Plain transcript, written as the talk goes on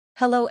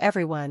Hello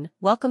everyone,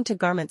 welcome to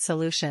Garment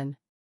Solution.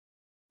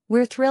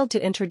 We're thrilled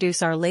to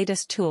introduce our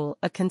latest tool,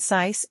 a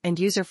concise and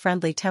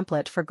user-friendly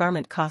template for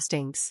garment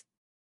costings.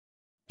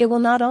 It will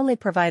not only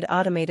provide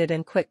automated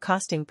and quick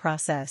costing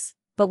process,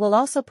 but will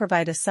also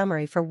provide a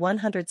summary for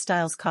 100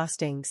 styles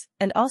costings,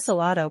 and also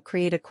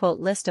auto-create a quote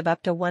list of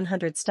up to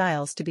 100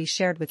 styles to be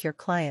shared with your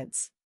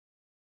clients.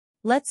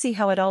 Let's see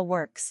how it all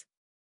works.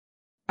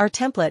 Our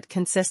template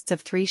consists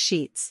of 3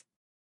 sheets.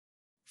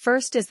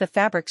 First is the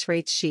fabrics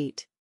rates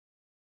sheet.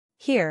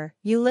 Here,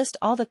 you list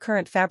all the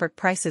current fabric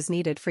prices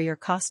needed for your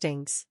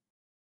costings.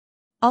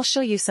 I'll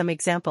show you some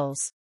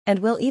examples, and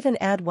we'll even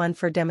add one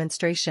for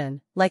demonstration,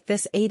 like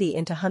this 80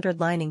 into 100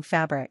 lining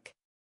fabric.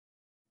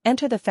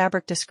 Enter the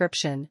fabric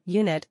description,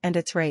 unit and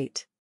its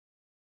rate.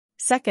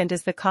 Second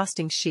is the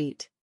costing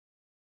sheet.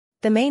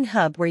 The main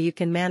hub where you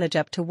can manage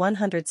up to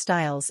 100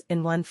 styles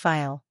in one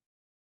file.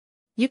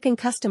 You can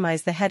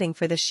customize the heading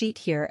for the sheet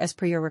here as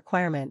per your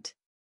requirement.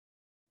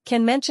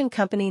 Can mention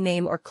company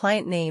name or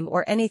client name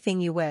or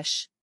anything you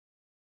wish.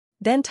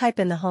 Then type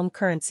in the home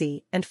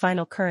currency and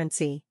final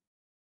currency.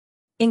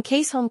 In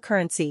case home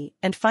currency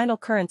and final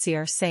currency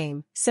are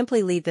same,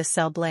 simply leave this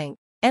cell blank.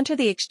 Enter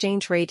the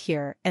exchange rate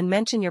here and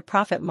mention your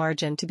profit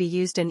margin to be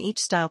used in each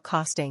style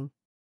costing.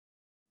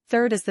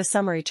 Third is the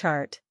summary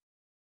chart.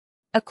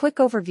 A quick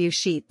overview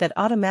sheet that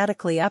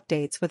automatically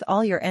updates with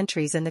all your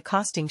entries in the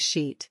costing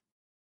sheet.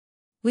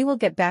 We will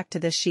get back to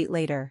this sheet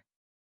later.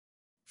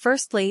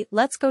 Firstly,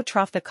 let's go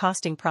through the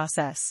costing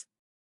process.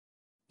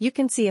 You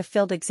can see a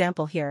filled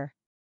example here.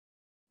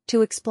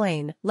 To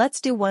explain,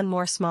 let's do one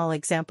more small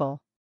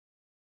example.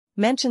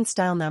 Mention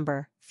style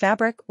number,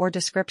 fabric or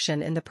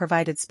description in the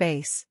provided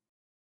space.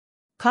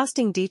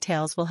 Costing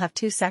details will have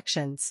 2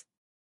 sections.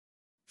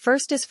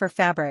 First is for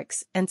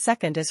fabrics and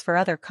second is for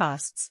other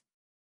costs.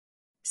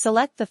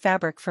 Select the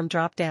fabric from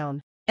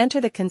drop-down, enter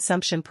the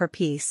consumption per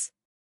piece.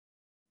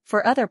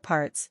 For other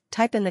parts,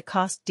 type in the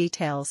cost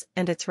details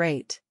and its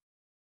rate.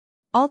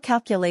 All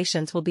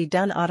calculations will be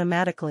done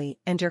automatically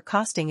and your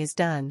costing is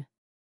done.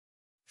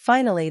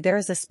 Finally, there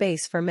is a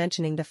space for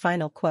mentioning the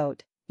final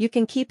quote. You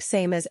can keep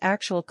same as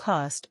actual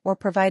cost or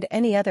provide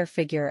any other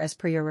figure as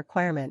per your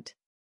requirement.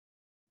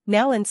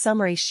 Now in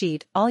summary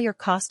sheet, all your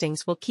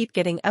costings will keep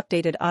getting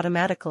updated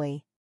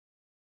automatically.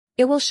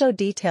 It will show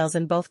details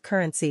in both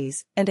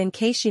currencies, and in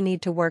case you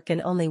need to work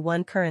in only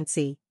one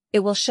currency,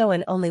 it will show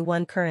in only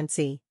one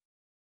currency.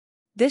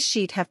 This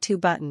sheet have 2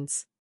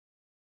 buttons.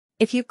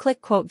 If you click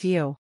quote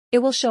view, it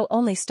will show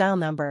only style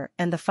number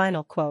and the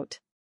final quote.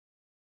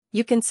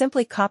 You can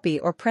simply copy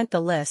or print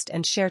the list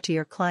and share to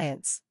your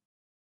clients.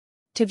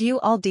 To view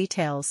all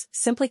details,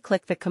 simply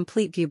click the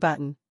complete view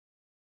button.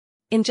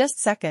 In just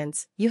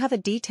seconds, you have a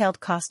detailed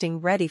costing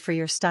ready for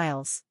your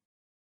styles.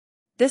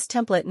 This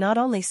template not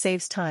only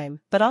saves time,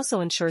 but also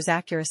ensures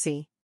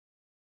accuracy.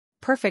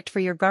 Perfect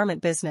for your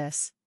garment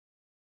business.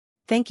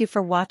 Thank you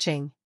for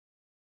watching.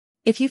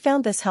 If you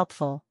found this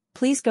helpful,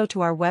 please go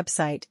to our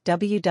website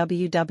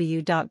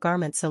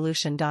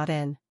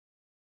www.garmentsolution.in.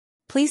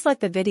 Please like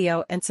the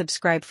video and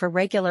subscribe for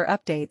regular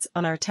updates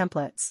on our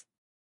templates.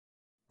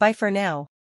 Bye for now.